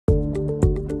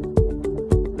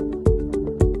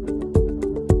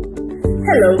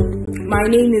Hello, my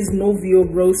name is Novuyo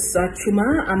Rosa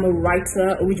Tshuma. I'm a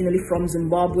writer originally from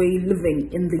Zimbabwe living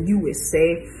in the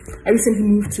USA. I recently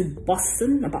moved to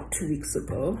Boston about 2 weeks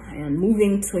ago, and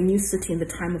moving to a new city in the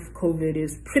time of COVID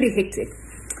is pretty hectic.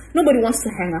 Nobody wants to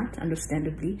hang out,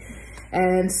 understandably,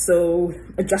 and so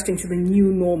adjusting to the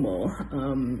new normal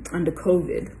under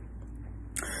COVID.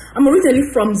 I'm originally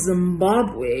from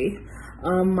Zimbabwe.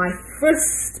 My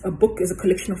first book is a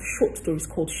collection of short stories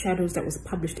called Shadows that was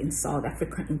published in South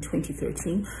Africa in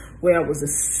 2013, where I was a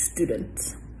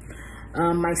student.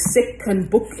 My second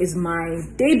book is my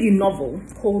debut novel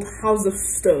called House of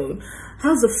Stone.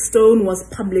 House of Stone was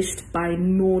published by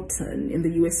Norton in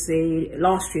the USA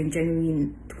last year in January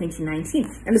in 2019.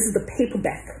 And this is the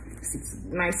paperback. It's a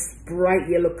nice bright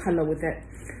yellow color with that,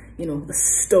 the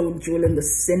stone jewel in the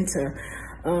center.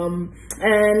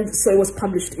 And so it was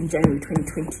published in January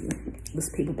 2020,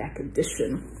 this paperback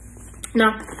edition.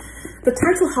 Now, the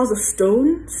title House of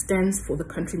Stone stands for the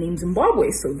country name Zimbabwe.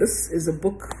 So this is a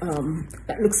book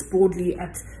that looks broadly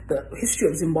at the history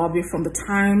of Zimbabwe from the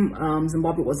time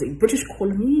Zimbabwe was a British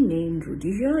colony named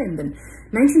Rhodesia in the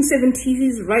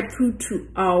 1970s, right through to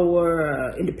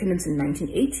our independence in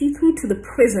 1980, through to the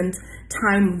present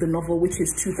time of the novel, which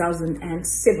is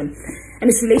 2007. And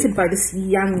it's related by this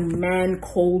young man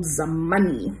called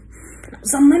Zamani.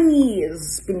 Zamani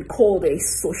has been called a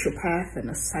sociopath and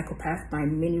a psychopath by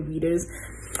many readers.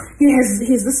 He has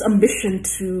this ambition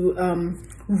to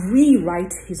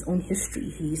rewrite his own history.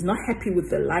 He's not happy with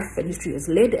the life that history has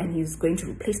led, and he's going to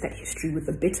replace that history with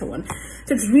a better one.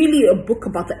 So it's really a book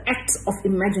about the act of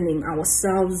imagining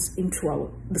ourselves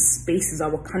into the spaces,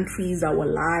 our countries, our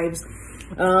lives,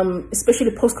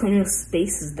 especially post-colonial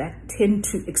spaces that tend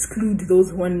to exclude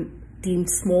those who are deemed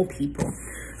small people.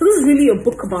 So this is really a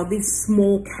book about these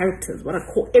small characters, what I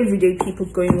call everyday people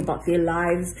going about their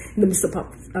lives in the midst of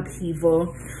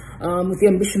upheaval, with the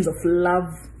ambitions of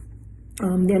love,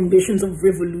 the ambitions of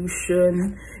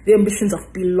revolution, the ambitions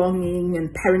of belonging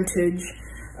and parentage.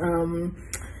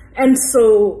 And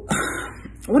so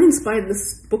what inspired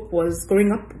this book was,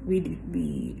 growing up, we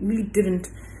really didn't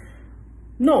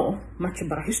know much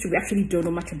about our history. We actually don't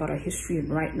know much about our history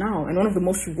right now. And one of the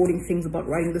most rewarding things about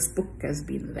writing this book has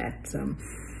been that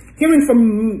hearing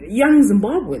from young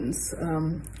Zimbabweans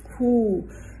who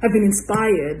have been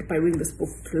inspired by reading this book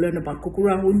to learn about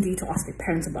Kukurahundi, to ask their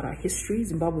parents about our history.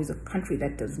 Zimbabwe is a country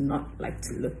that does not like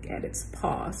to look at its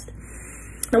past.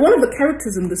 Now, one of the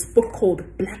characters in this book, called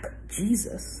Black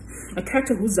Jesus, a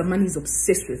character who Zamani is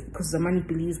obsessed with because Zamani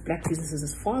believes Black Jesus is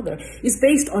his father, is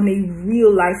based on a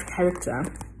real-life character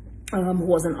who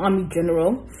was an army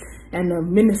general and a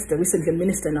minister, recently a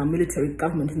minister in our military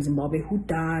government in Zimbabwe, who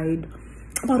died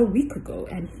about a week ago,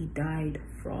 and he died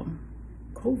from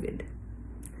COVID.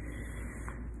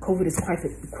 COVID is quite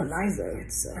an equalizer.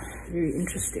 It's very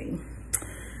interesting.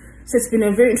 So it's been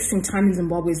a very interesting time in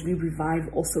Zimbabwe as we revive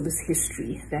also this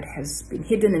history that has been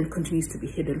hidden and continues to be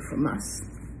hidden from us.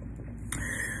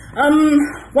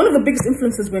 One of the biggest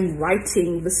influences when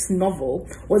writing this novel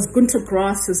was Gunter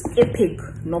Grass's epic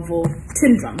novel,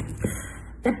 Tin Drum.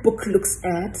 That book looks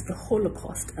at the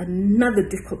Holocaust, another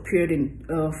difficult period in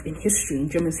history, in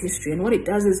Germany's history. And what it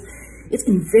does is it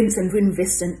invents and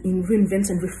reinvents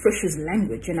and refreshes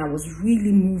language. And I was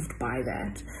really moved by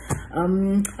that.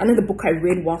 Another book I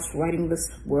read whilst writing this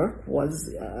work was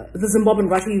the Zimbabwean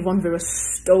writer Yvonne Vera's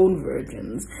Stone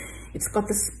Virgins. It's got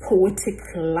this poetic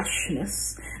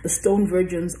lushness. The Stone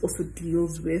Virgins also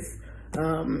deals with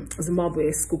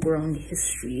Zimbabwe's Kukurahundi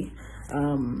history.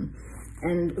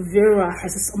 And Vera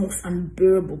has this almost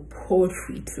unbearable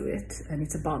poetry to it. And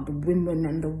it's about the women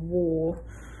and the war,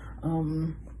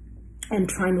 and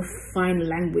trying to find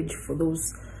language for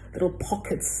those little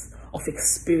pockets of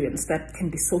experience that can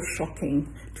be so shocking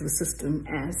to the system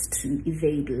as to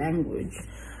evade language.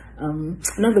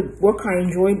 Another work I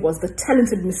enjoyed was The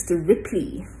Talented Mr.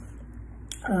 Ripley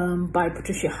by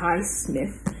Patricia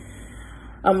Highsmith.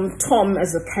 Tom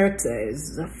as a character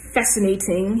is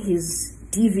fascinating. He's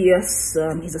devious,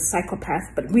 he's a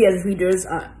psychopath, but we as readers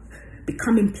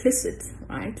become implicit,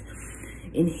 right,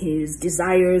 in his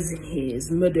desires, in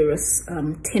his murderous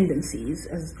tendencies,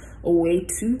 as a way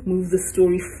to move the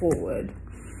story forward.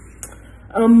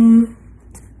 I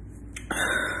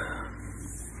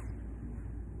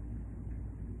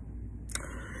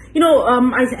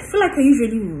feel like I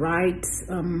usually write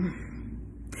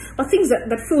but things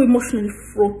that feel emotionally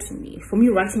fraught to me. For me,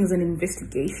 writing is an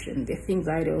investigation. There are things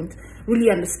I don't really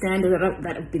understand, or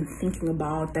that I've been thinking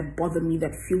about, that bother me,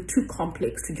 that feel too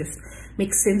complex to just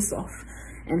make sense of.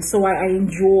 And so I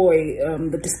enjoy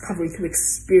the discovery through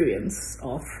experience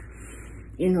of,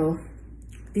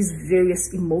 these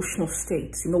various emotional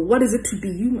states. You know, what is it to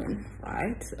be human,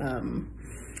 right?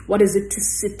 What is it to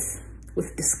sit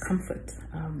with discomfort?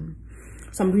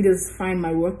 Some readers find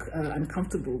my work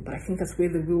uncomfortable, but I think that's where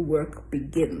the real work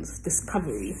begins.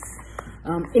 Discovery,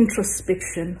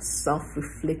 introspection,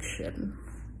 self-reflection.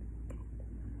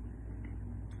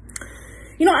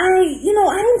 I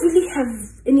don't really have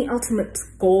any ultimate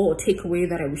goal or takeaway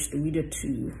that I wish the reader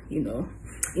to,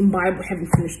 imbibe having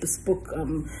finished this book.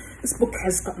 This book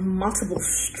has got multiple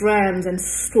strands and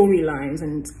storylines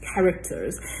and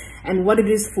characters. And what it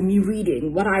is for me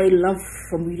reading, what I love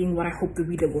from reading, what I hope the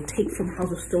reader will take from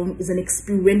House of Stone is an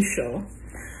experiential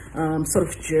sort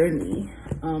of journey.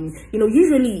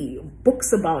 Usually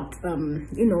books about,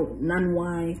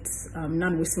 non-white,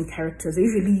 non-Western characters are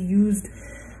usually used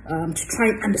to try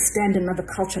and understand another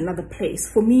culture, another place.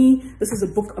 For me, this is a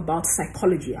book about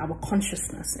psychology, our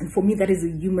consciousness. And for me, that is a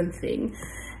human thing.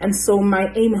 And so my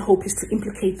aim and hope is to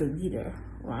implicate the reader,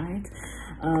 right?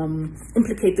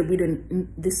 Implicate the reader in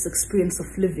this experience of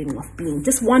living, of being.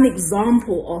 Just one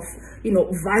example of,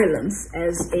 violence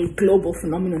as a global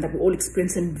phenomenon that we all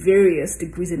experience in various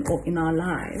degrees in our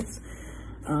lives.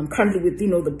 Currently with,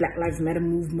 the Black Lives Matter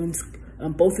movement,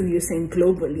 both of you are saying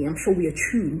globally, I'm sure we are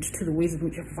tuned to the ways in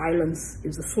which violence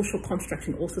is a social construct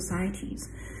in all societies.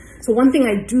 So one thing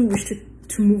I do wish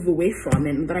to move away from,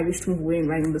 and that I wish to move away in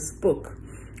writing this book,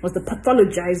 was the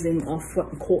pathologizing of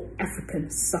what we call African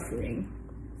suffering,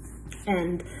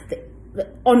 and the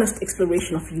honest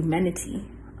exploration of humanity,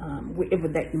 wherever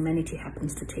that humanity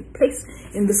happens to take place.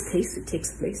 In this case, it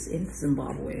takes place in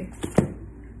Zimbabwe.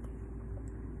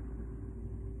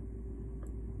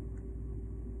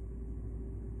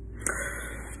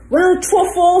 Well, true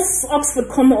or false, Oxford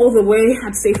comma all the way.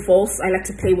 I'd say false. I like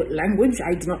to play with language.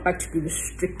 I do not like to be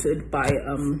restricted by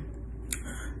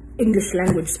English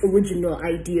language original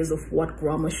ideas of what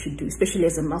grammar should do, especially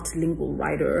as a multilingual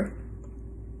writer.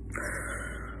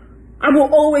 I will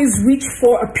always reach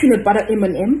for a peanut butter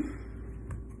M&M.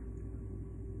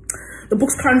 The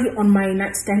book's currently on my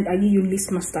nightstand, Ayiyu List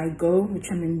Must I Go,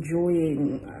 which I'm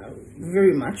enjoying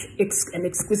very much. An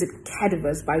Exquisite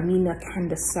Cadavers by Mina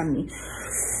Kandasamy.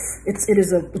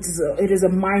 It is a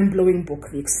mind-blowing book.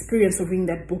 The experience of reading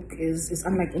that book is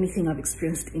unlike anything I've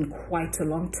experienced in quite a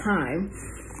long time.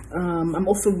 I'm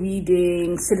also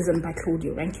reading Citizen by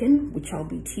Claudia Rankin, which I'll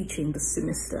be teaching this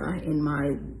semester in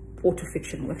my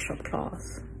autofiction workshop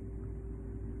class.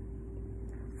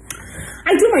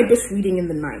 I do my best reading in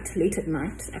the night, late at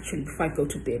night, actually before I go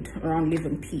to bed, around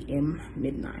 11 p.m.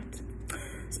 midnight.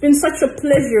 It's been such a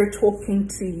pleasure talking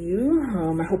to you.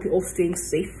 I hope you're all staying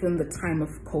safe in the time of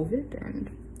COVID, and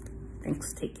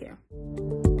thanks. Take care.